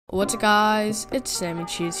What's up guys, it's Sammy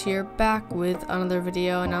Cheese here, back with another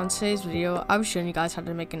video, and on today's video I was showing you guys how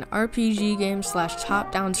to make an RPG game slash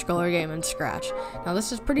top-down scroller game in Scratch. Now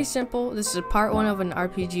this is pretty simple. This is part 1 of an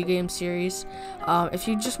RPG game series. If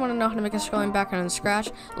you just want to know how to make a scrolling background in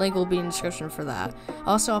Scratch, link will be in the description for that.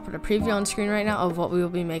 Also, I'll put a preview on screen right now of what we will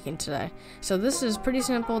be making today. So this is pretty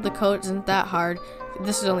simple, the code isn't that hard.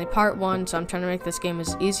 This is only part 1, so I'm trying to make this game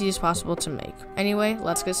as easy as possible to make. Anyway,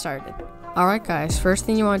 let's get started. Alright guys, first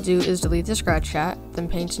thing you want to do is delete the Scratch chat, then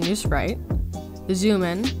paint a new sprite, zoom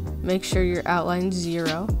in, make sure your outline's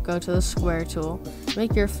 0, go to the square tool,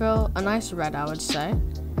 make your fill a nice red I would say,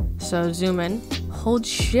 so zoom in, hold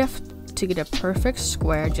shift to get a perfect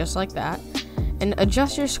square just like that, and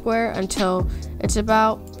adjust your square until it's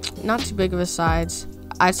about not too big of a size.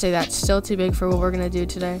 I'd say that's still too big for what we're going to do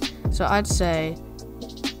today, so I'd say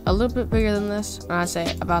a little bit bigger than this, and I'd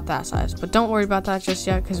say about that size, but don't worry about that just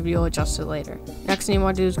yet because we will adjust it later. Next thing you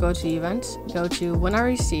want to do is go to events, go to when I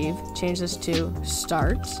receive, change this to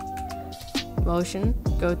start, motion,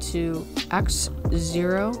 go to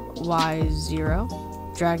x0,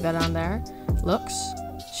 y0, drag that on there, looks,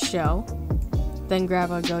 show, then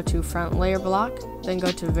go to front layer block, then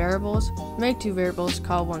go to variables, make 2 variables,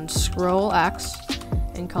 call one scroll x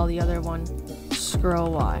and call the other one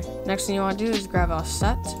scroll y. Next thing you want to do is grab a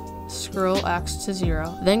set scroll x to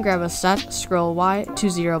 0, then grab a set scroll y to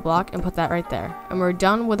 0 block and put that right there. And we're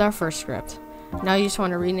done with our first script. Now you just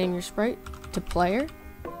want to rename your sprite to player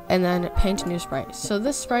and then paint a new sprite. So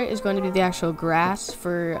this sprite is going to be the actual grass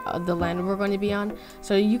for the land we're going to be on.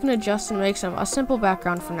 So you can adjust and make a simple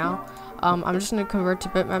background for now. I'm just going to convert to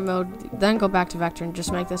bitmap mode, then go back to vector and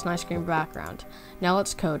just make this nice green background. Now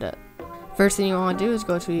let's code it. First thing you want to do is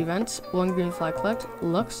go to events, one green flag clicked,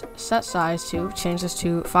 looks, set size to, change this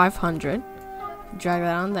to 500, drag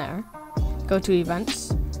that on there, go to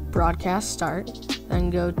events, broadcast start, then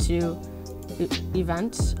go to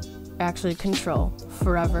events, actually control,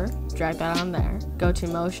 forever, drag that on there, go to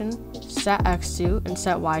motion, set x to and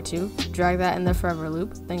set y to, drag that in the forever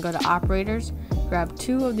loop, then go to operators, grab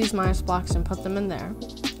 2 of these minus blocks and put them in there,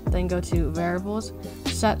 then go to variables,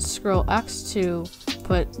 set scroll x to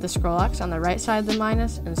put the scroll x on the right side of the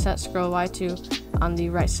minus and set scroll y to on the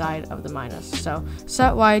right side of the minus. So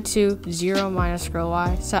set y to 0 minus scroll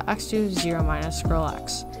y, set x to 0 minus scroll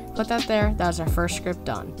x. Put that there, that was our first script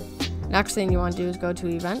done. Next thing you want to do is go to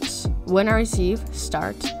events, when I receive,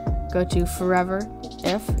 start, go to forever,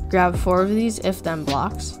 if, grab 4 of these if then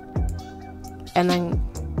blocks, and then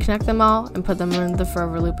connect them all and put them in the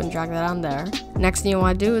forever loop and drag that on there. Next thing you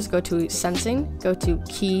want to do is go to sensing, go to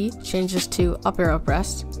key, change this to up arrow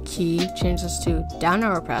pressed, key, change this to down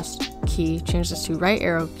arrow pressed, key, change this to right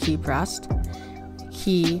arrow key pressed,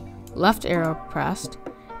 key, left arrow pressed,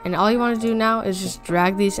 and all you want to do now is just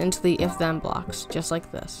drag these into the if then blocks, just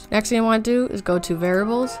like this. Next thing you want to do is go to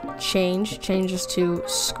variables, change this to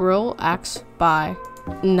scroll x by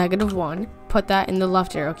 -1, put that in the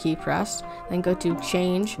left arrow key pressed, then go to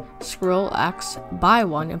change scroll x by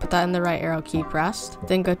 1 and put that in the right arrow key pressed,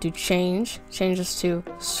 then go to change this to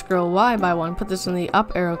scroll y by 1, put this in the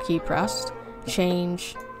up arrow key pressed,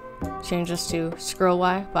 change this to scroll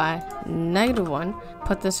y by -1,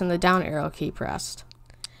 put this in the down arrow key pressed.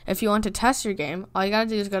 If you want to test your game, all you gotta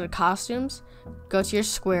do is go to costumes, go to your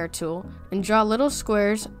square tool, and draw little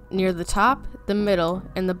squares near the top, the middle,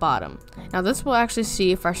 and the bottom. Now this will actually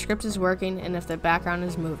see if our script is working and if the background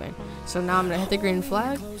is moving. So now I'm gonna hit the green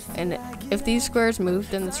flag, and if these squares move,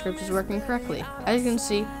 then the script is working correctly. As you can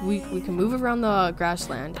see, we can move around the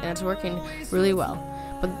grassland, and it's working really well.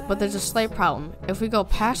 But there's a slight problem. If we go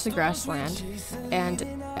past the grassland, and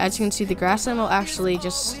as you can see, the grassland will actually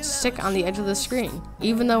just stick on the edge of the screen,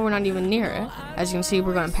 even though we're not even near it. As you can see,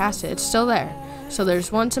 we're going past it, it's still there. So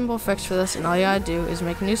there's one simple fix for this, and all you gotta do is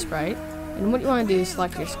make a new sprite. And what you want to do is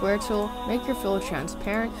select your square tool, make your fill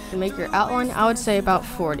transparent, and make your outline, I would say about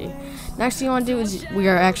 40. Next thing you want to do is we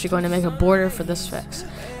are actually going to make a border for this fix.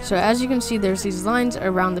 So as you can see, there's these lines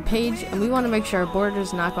around the page, and we want to make sure our border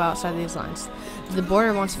does not go outside these lines. The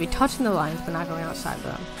border wants to be touching the lines, but not going outside of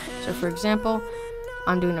them. So for example,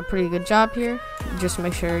 I'm doing a pretty good job here. Just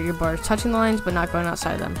make sure your border is touching the lines, but not going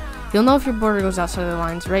outside of them. You'll know if your border goes outside of the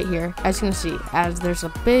lines right here, as you can see, as there's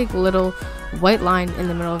a big little white line in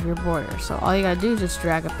the middle of your border. So all you gotta do is just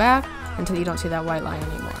drag it back until you don't see that white line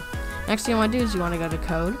anymore. Next thing you want to do is you want to go to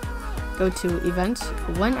code, go to events,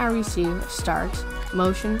 when I receive, start,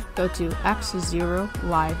 motion, go to x0,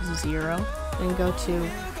 y0, then go to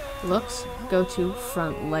looks, go to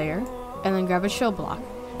front layer, and then grab a show block.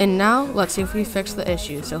 And now, let's see if we fix the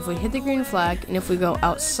issue. So if we hit the green flag, and if we go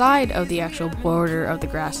outside of the actual border of the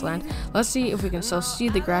grassland, let's see if we can still see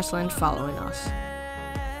the grassland following us.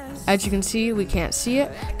 As you can see, we can't see it,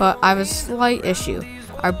 but I have a slight issue.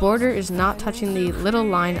 Our border is not touching the little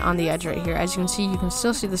line on the edge right here. As you can see, you can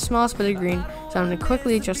still see the smallest bit of green, so I'm going to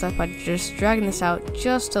quickly adjust that by just dragging this out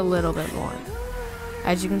just a little bit more.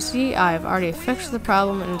 As you can see, I've already fixed the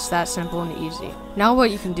problem, and it's that simple and easy. Now what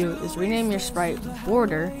you can do is rename your sprite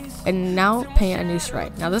border, and now paint a new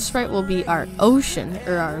sprite. Now this sprite will be our ocean,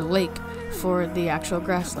 or our lake, for the actual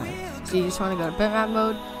grassland. So you just want to go to bitmap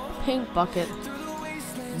mode, paint bucket,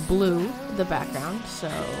 blue, the background, so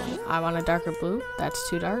I want a darker blue, that's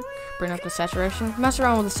too dark. Bring up the saturation, mess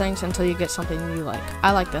around with the settings until you get something you like.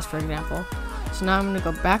 I like this, for example. So now I'm going to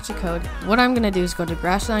go back to code. What I'm going to do is go to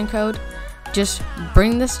grassland code, just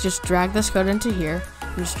drag this code into here,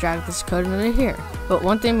 and just drag this code into here. But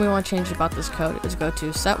one thing we want to change about this code is go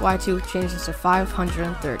to set y2, change this to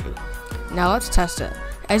 530. Now let's test it.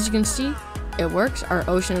 As you can see, it works. Our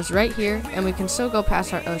ocean is right here, and we can still go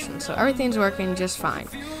past our ocean, so everything's working just fine.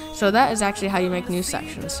 So that is actually how you make new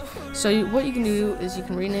sections. So what you can do is you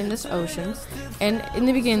can rename this ocean, and in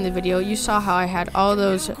the beginning of the video you saw how I had all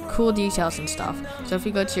those cool details and stuff. So if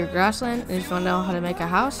you go to your grassland and if you want to know how to make a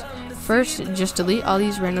house, first just delete all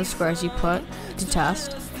these random squares you put to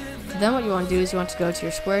test. Then what you want to do is you want to go to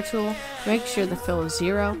your square tool, make sure the fill is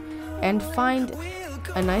 0, and find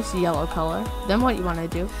a nice yellow color. Then what you want to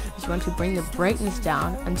do is you want to bring the brightness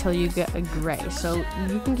down until you get a gray. So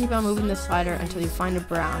you can keep on moving the slider until you find a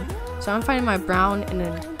brown. So I'm finding my brown in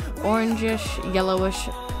an orangish, yellowish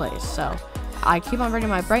place. So I keep on bringing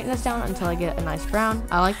my brightness down until I get a nice brown.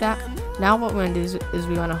 I like that. Now what we're going to do is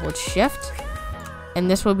we want to hold shift,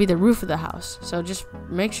 and this will be the roof of the house. So just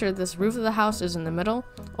make sure this roof of the house is in the middle,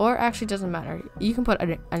 or actually doesn't matter. You can put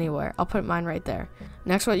it anywhere. I'll put mine right there.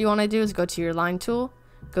 Next, what you want to do is go to your line tool,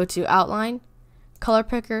 go to outline, color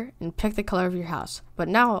picker, and pick the color of your house. But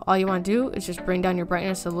now all you want to do is just bring down your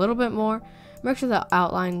brightness a little bit more, make sure the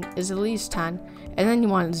outline is at least 10, and then you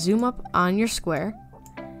want to zoom up on your square,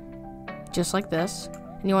 just like this,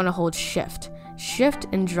 and you want to hold shift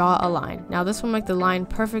and draw a line. Now this will make the line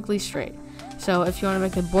perfectly straight. So if you want to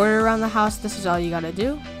make the border around the house, this is all you got to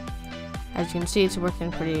do. As you can see, it's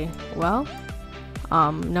working pretty well,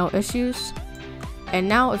 no issues. And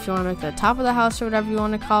now if you want to make the top of the house or whatever you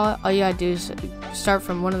want to call it, all you gotta do is start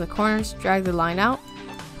from one of the corners, drag the line out,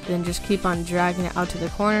 then just keep on dragging it out to the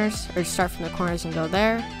corners, or start from the corners and go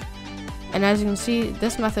there. And as you can see,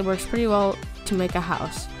 this method works pretty well to make a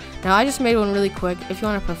house. Now I just made one really quick. If you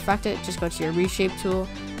want to perfect it, just go to your reshape tool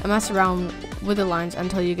and mess around with the lines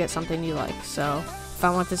until you get something you like. So if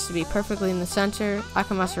I want this to be perfectly in the center, I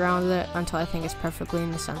can mess around with it until I think it's perfectly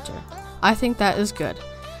in the center. I think that is good.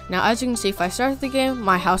 Now as you can see, if I start the game,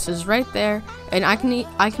 my house is right there, and I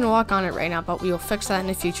can walk on it right now, but we will fix that in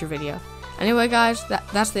a future video. Anyway guys,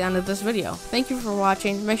 that's the end of this video. Thank you for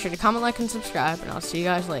watching. Make sure to comment, like, and subscribe, and I'll see you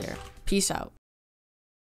guys later. Peace out.